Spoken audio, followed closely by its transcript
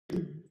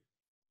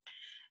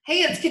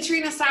Hey, it's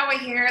Katrina Sawa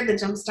here, the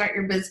Jumpstart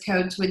Your Biz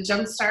Coach with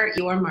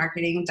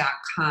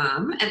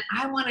jumpstartyourmarketing.com. And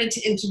I wanted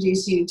to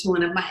introduce you to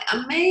one of my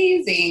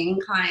amazing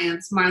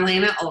clients,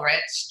 Marlena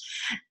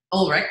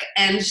Uhrik.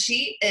 And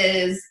she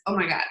is, oh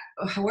my God,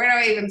 where do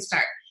I even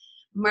start?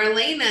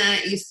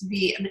 Marlena used to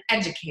be an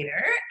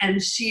educator,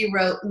 and she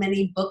wrote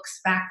many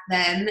books back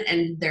then,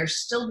 and they're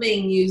still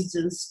being used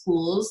in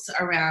schools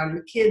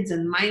around kids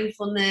and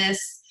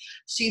mindfulness.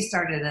 She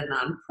started a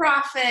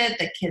nonprofit,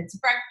 the Kids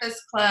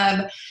Breakfast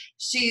Club.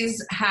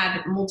 She's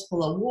had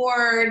multiple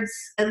awards.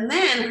 And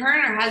then her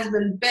and her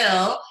husband,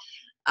 Bill,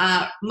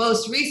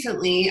 most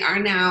recently are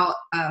now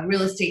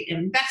real estate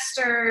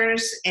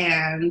investors,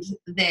 and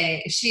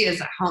she is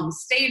a home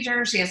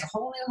stager. She has a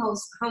whole new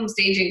home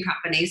staging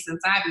company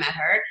since I've met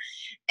her,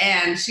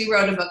 and she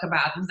wrote a book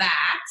about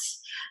that.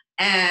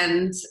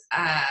 And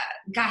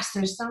gosh,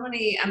 there's so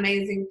many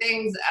amazing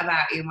things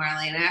about you,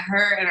 Marlena.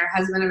 Her and her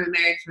husband have been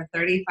married for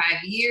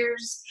 35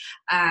 years,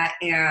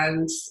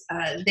 and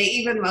they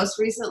even most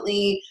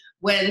recently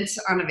went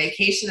on a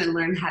vacation and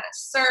learned how to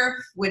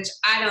surf, which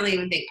I don't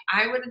even think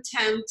I would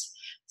attempt.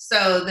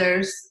 So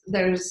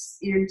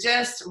you're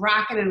just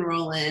rocking and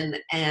rolling,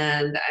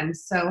 and I'm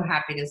so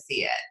happy to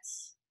see it.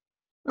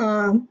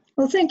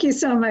 Well, thank you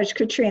so much,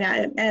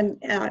 Katrina. And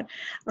I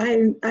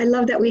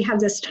love that we have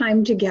this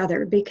time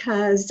together,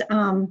 because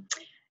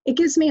it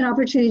gives me an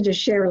opportunity to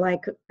share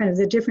kind of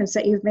the difference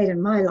that you've made in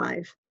my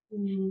life.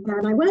 Mm-hmm.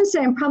 And I want to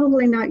say I'm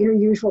probably not your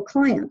usual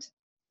client.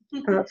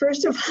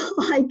 First of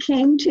all, I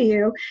came to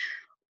you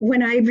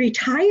when I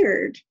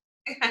retired.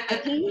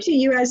 I came to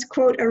you as,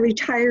 quote, a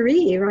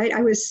retiree, right?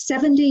 I was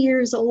 70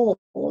 years old.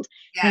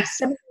 Yes.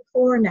 I'm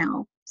 74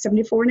 now,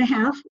 74 and a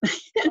half.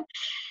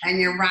 And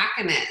you're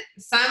rocking it.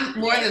 Some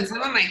more than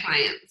some of my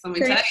clients, let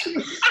me tell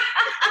you.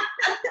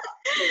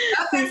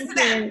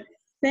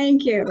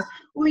 Thank you.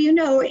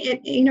 Well,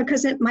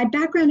 because my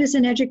background is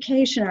in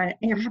education. I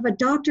have a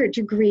doctorate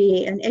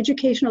degree in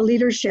educational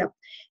leadership.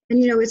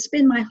 And, it's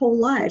been my whole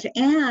life.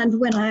 And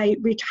when I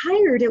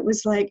retired, it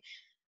was like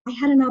I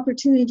had an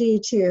opportunity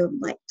to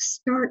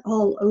start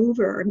all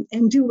over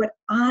and do what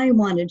I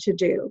wanted to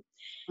do.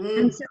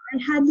 And so I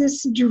had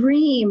this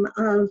dream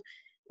of,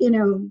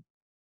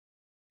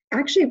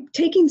 actually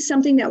taking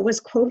something that was,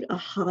 quote, a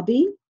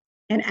hobby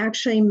and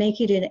actually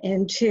making it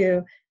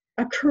into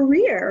a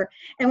career.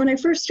 And when I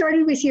first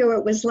started with you,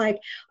 it was like,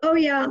 oh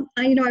yeah,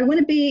 I want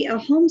to be a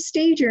home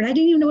stager. And I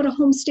didn't even know what a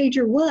home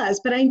stager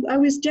was, but I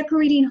was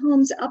decorating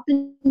homes up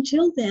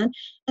until then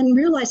and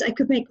realized I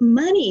could make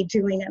money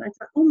doing it. I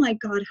thought, oh my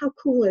God, how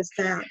cool is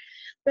that?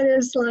 But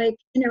it's like,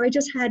 I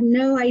just had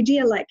no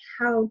idea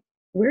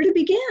where to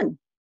begin.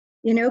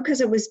 Because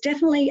it was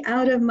definitely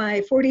out of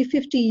my 40,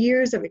 50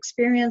 years of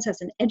experience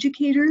as an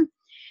educator.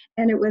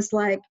 And it was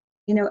like,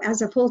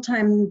 as a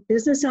full-time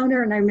business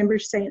owner, and I remember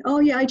saying, oh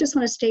yeah, I just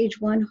want to stage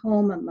one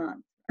home a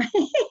month.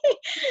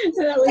 That's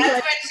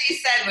what she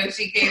said when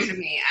she came to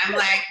me. I'm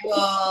like,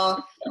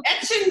 well,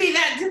 it shouldn't be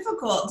that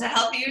difficult to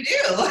help you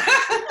do.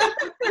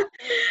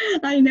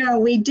 I know,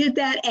 we did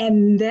that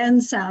and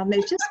then some.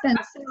 It's just been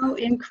so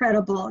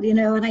incredible,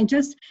 and I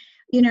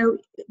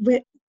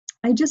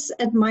just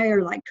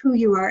admire who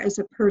you are as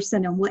a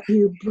person and what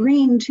you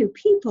bring to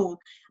people.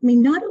 I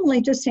mean, not only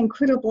just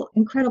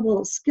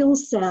incredible skill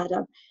set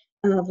of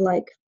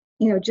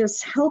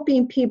just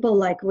helping people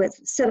for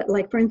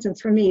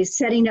instance, for me,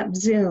 setting up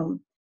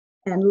Zoom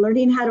and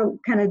learning how to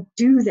kind of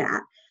do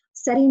that,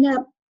 setting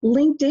up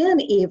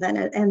LinkedIn even,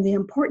 and the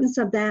importance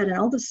of that, and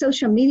all the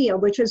social media,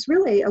 which is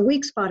really a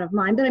weak spot of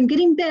mine, but I'm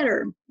getting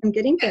better. But,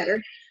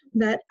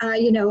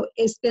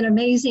 it's been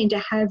amazing to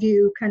have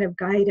you kind of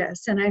guide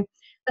us. And I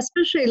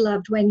especially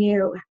loved when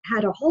you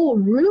had a whole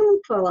room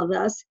full of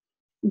us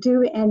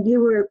and you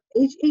were,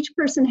 each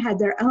person had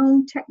their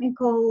own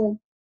technical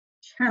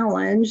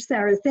challenge,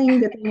 or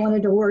thing that they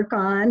wanted to work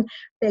on,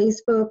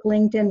 Facebook,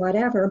 LinkedIn,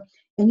 whatever.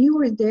 And you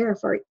were there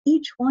for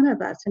each one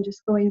of us and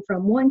just going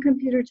from one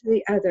computer to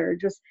the other,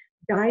 just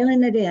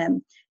dialing it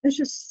in. It's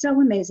just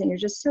so amazing. You're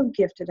just so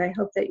gifted. I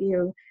hope that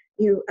you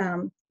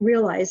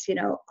realize,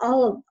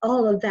 all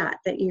of that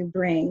you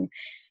bring.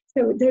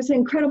 So there's an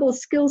incredible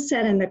skill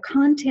set in the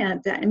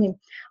content that,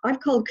 I've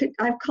called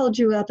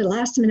you up the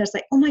last minute. It's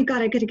like, oh my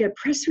God, I got to get a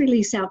press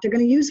release out. They're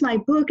going to use my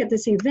book at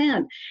this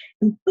event.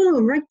 And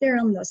boom, right there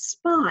on the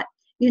spot,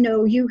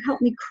 you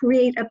helped me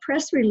create a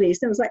press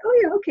release. And I was like, oh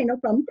yeah, okay, no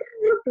problem.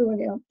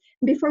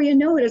 Before you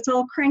know it, it's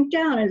all cranked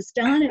out and it's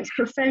done. It's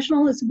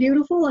professional, it's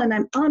beautiful, and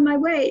I'm on my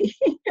way.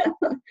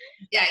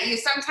 Yeah, you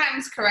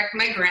sometimes correct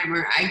my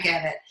grammar. I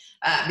get it.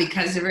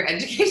 Because of her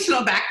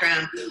educational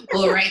background,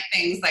 we'll write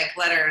things like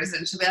letters,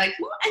 and she'll be like,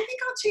 well, I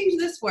think I'll change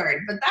this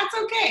word, but that's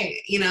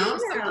okay. Yeah.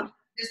 Some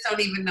just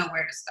don't even know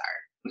where to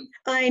start.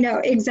 I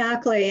know,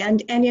 exactly.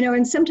 And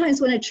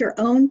sometimes when it's your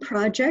own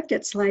project,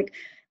 it's like,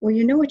 well,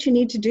 you know what you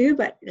need to do,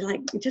 but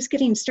just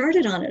getting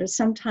started on it is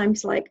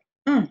sometimes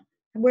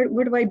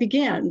where do I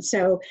begin?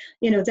 So,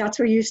 that's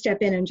where you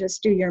step in and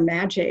just do your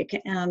magic.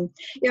 And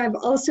I've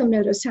also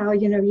noticed how,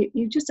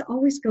 you just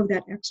always go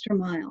that extra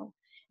mile.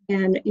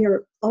 And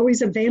you're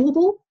always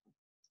available.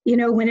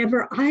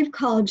 whenever I've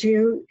called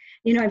you,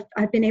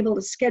 I've been able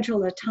to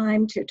schedule a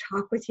time to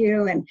talk with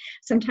you, and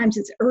sometimes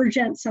it's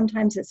urgent,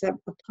 sometimes it's a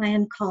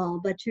planned call,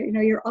 but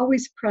you're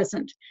always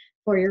present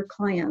for your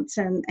clients,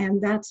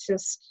 and that's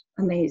just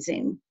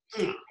amazing.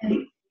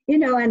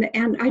 And,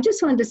 and I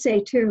just wanted to say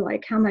too,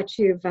 like how much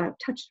you've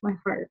touched my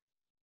heart.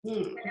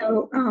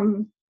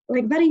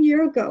 Like about a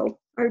year ago,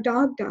 our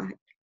dog died.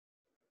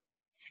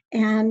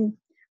 And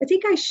I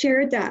think I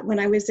shared that when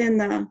I was in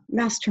the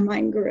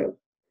mastermind group.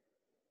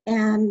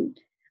 And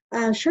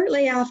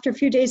shortly after, a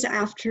few days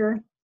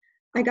after,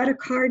 I got a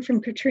card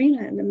from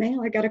Katrina in the mail.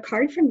 I got a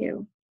card from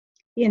you,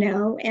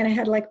 and it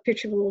had like a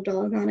picture of a little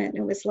dog on it. And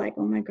it was like,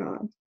 oh my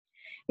God,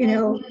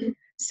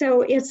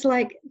 So it's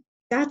like,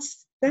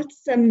 that's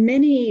the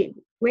many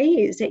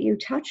ways that you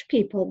touch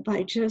people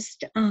by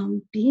just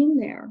being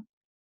there,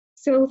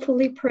 so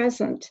fully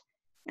present.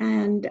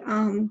 And,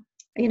 I'm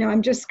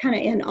just kind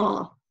of in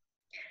awe.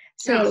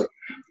 So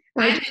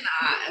I'm in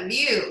awe of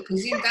you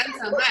because you've done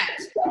so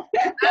much.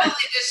 Not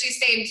only does she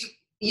stage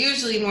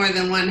usually more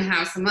than one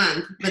house a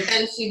month, but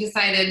then she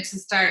decided to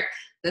start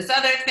this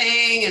other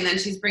thing, and then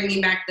she's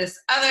bringing back this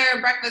other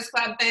breakfast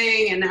club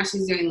thing, and now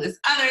she's doing this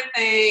other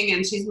thing,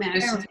 and she's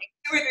managed to take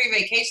 2 or 3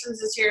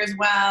 vacations this year as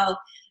well.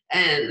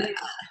 And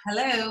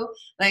hello,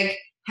 like,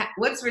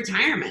 what's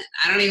retirement?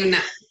 I don't even know.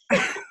 We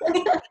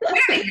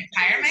don't need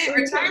retirement.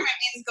 Retirement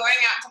means going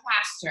out to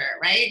pasture,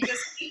 right?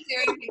 Just keep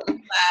doing things you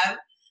love,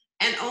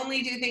 and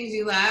only do things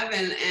you love,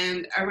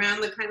 and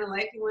around the kind of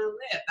life you want to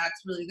live.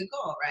 That's really the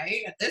goal,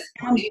 right? At this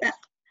point.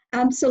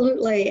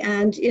 Absolutely.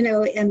 And,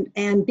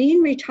 and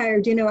being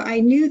retired, I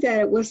knew that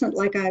it wasn't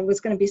like I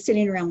was going to be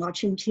sitting around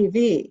watching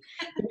TV.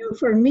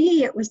 For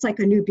me, it was like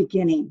a new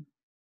beginning.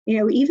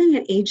 Even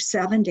at age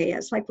 70,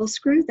 it's like, well,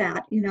 screw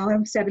that.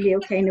 I'm 70,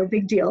 okay, no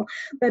big deal.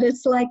 But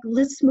it's like,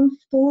 let's move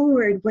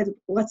forward with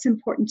what's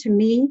important to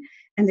me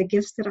and the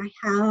gifts that I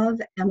have.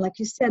 And like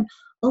you said,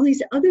 all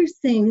these other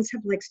things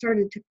have like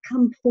started to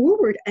come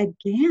forward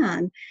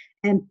again,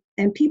 and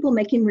people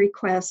making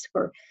requests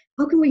for,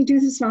 how can we do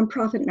this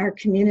nonprofit in our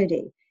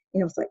community?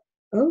 It's like,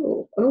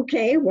 oh,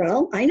 okay,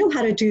 well, I know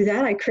how to do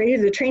that. I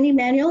created a training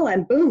manual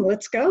and boom,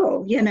 let's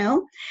go,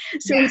 So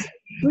it's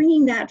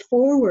bringing that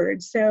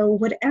forward. So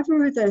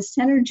whatever the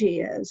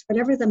synergy is,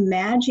 whatever the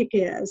magic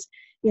is,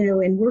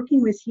 in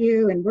working with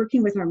you and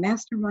working with our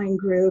mastermind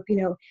group,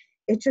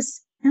 it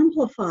just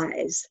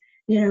amplifies,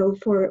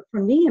 for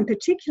me in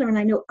particular. And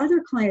I know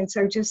other clients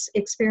are just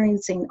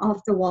experiencing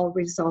off the wall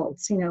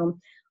results,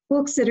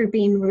 books that are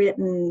being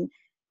written,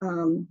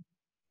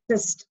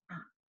 just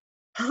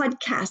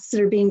podcasts that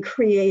are being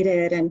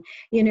created, and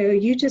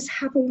you just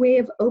have a way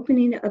of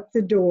opening up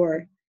the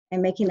door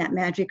and making that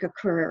magic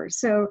occur.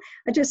 So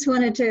I just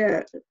wanted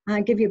to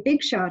give you a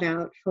big shout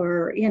out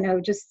for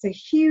just the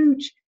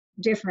huge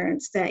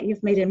difference that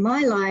you've made in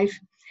my life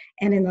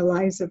and in the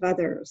lives of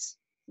others.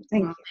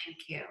 Thank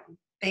you.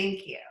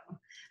 Thank you.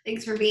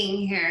 Thanks for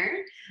being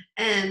here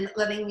and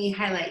letting me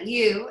highlight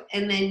you.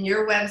 And then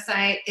your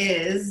website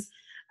is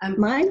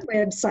my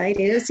website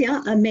is,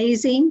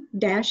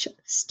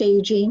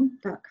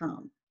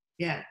 amazing-staging.com.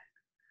 Yeah.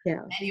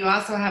 Yeah. And you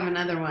also have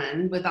another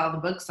one with all the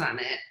books on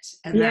it.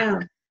 And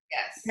yes.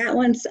 That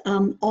one's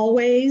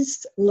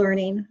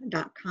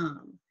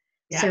alwayslearning.com.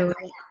 Yeah. So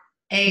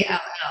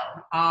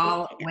ALL,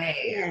 always.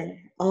 Yeah,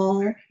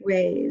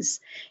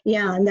 always.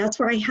 Yeah, and that's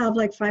where I have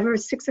like 5 or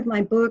 6 of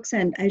my books,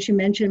 and as you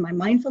mentioned, my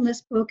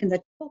mindfulness book and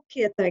the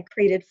toolkit that I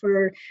created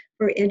for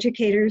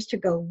educators to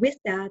go with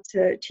that,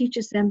 to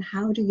teaches them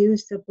how to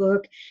use the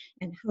book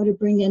and how to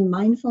bring in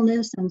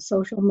mindfulness and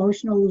social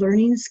emotional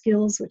learning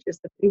skills, which is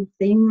the big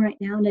thing right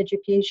now in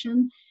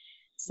education.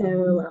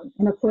 So,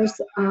 and of course,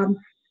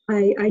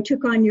 I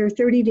took on your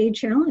 30-day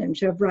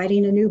challenge of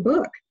writing a new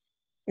book,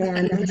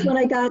 and that's when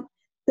I got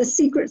the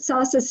secret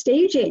sauce of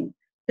staging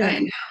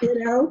done.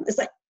 It's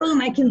like,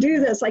 boom, I can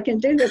do this, I can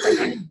do this, I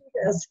can do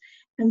this.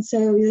 And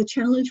so the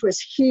challenge was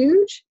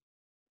huge,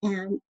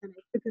 and I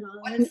took it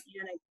on and I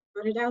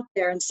put it out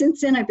there. And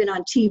since then, I've been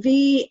on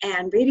TV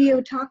and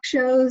radio talk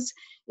shows,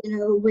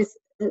 with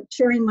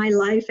sharing my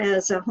life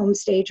as a home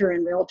stager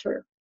and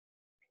realtor.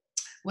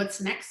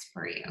 What's next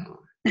for you?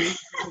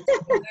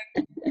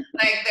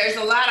 Like, there's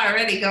a lot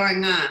already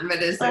going on,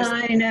 but is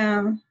there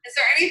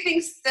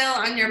anything still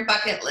on your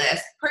bucket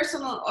list,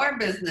 personal or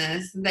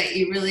business, that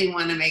you really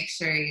want to make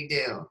sure you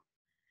do?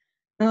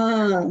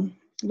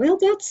 Well,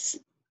 that's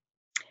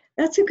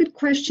a good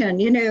question.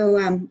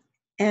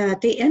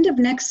 At the end of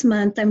next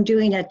month, I'm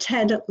doing a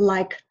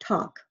TED-like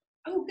talk.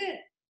 Oh, good.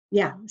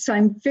 Yeah, so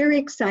I'm very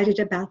excited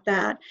about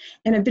that.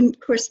 And I've been, of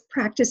course,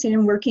 practicing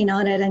and working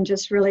on it and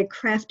just really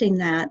crafting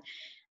that.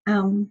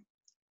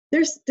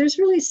 There's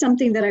really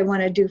something that I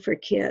want to do for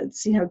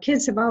kids.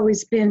 Kids have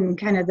always been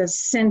kind of the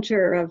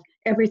center of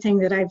everything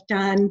that I've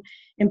done,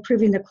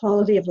 improving the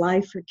quality of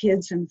life for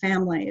kids and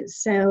families.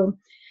 So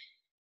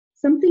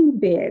something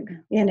big.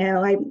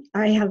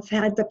 I have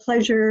had the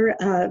pleasure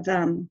of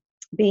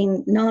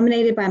being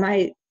nominated by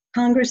my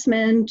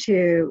congressman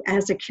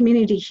as a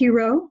community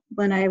hero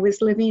when I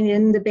was living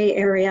in the Bay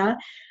Area.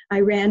 I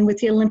ran with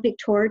the Olympic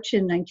torch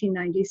in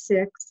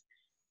 1996.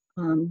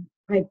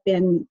 I've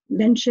been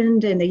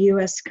mentioned in the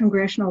U.S.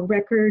 Congressional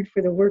Record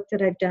for the work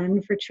that I've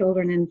done for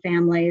children and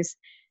families.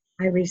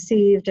 I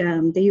received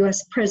the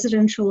U.S.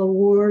 Presidential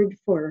Award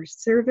for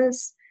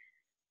Service.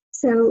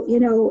 So, you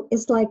know,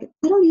 it's like,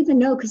 I don't even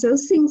know, because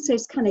those things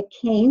just kind of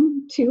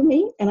came to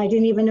me, and I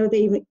didn't even know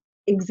they even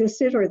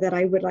existed or that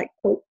I would, like,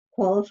 quote,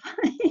 qualify.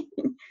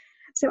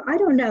 So I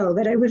don't know,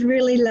 but I would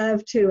really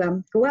love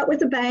to go out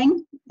with a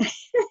bang.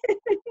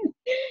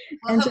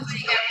 Well, hopefully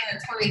you got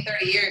another 20,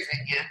 30 years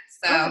in you.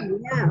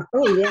 So.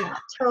 Oh yeah,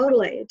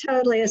 totally.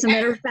 As a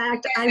matter of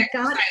fact, I've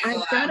got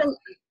to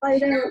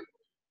fight out.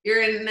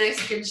 You're in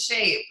nice, good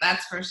shape,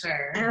 that's for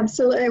sure.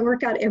 Absolutely. I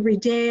work out every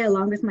day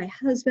along with my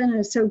husband, and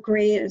it's so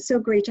great. It's so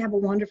great to have a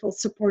wonderful,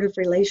 supportive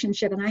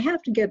relationship. And I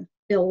have to give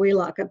Bill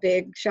Wheelock a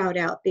big shout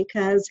out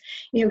because,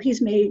 you know,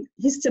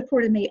 he's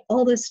supported me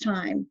all this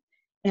time.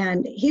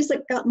 And he's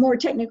got more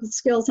technical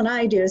skills than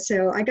I do.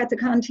 So I got the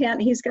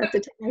content, he's got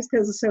the technical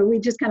skills. So we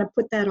just kind of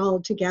put that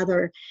all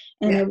together,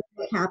 and it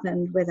wouldn't have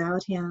happened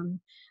without him.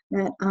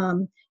 But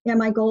yeah,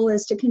 my goal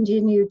is to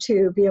continue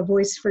to be a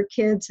voice for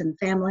kids and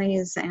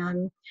families,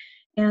 and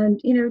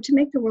you know, to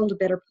make the world a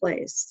better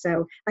place.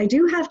 So I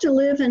do have to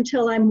live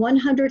until I'm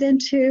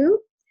 102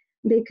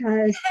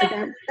 because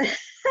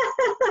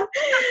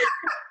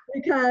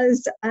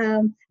because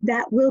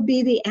that will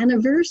be the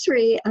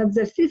anniversary of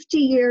the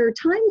 50-year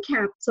time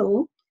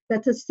capsule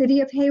that the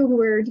city of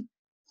Hayward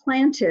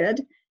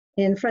planted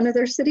in front of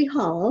their city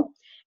hall.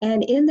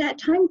 And in that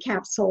time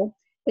capsule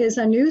is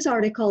a news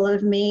article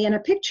of me and a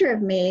picture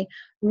of me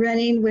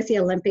running with the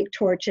Olympic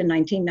torch in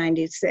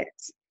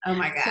 1996. Oh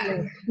my God.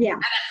 So, yeah.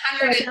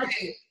 At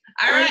 102.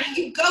 All right,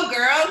 you go,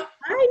 girl.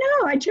 I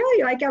know, I tell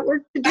you, I got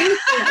work to do.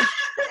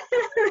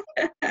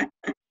 I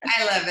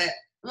love it.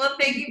 Well,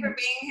 thank you for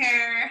being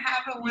here.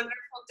 Have a wonderful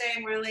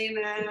day,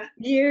 Marlena.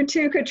 You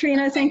too,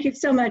 Katrina. Thank you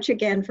so much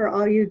again for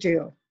all you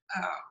do.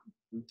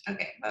 Oh,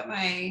 okay.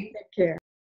 Bye-bye. Take care.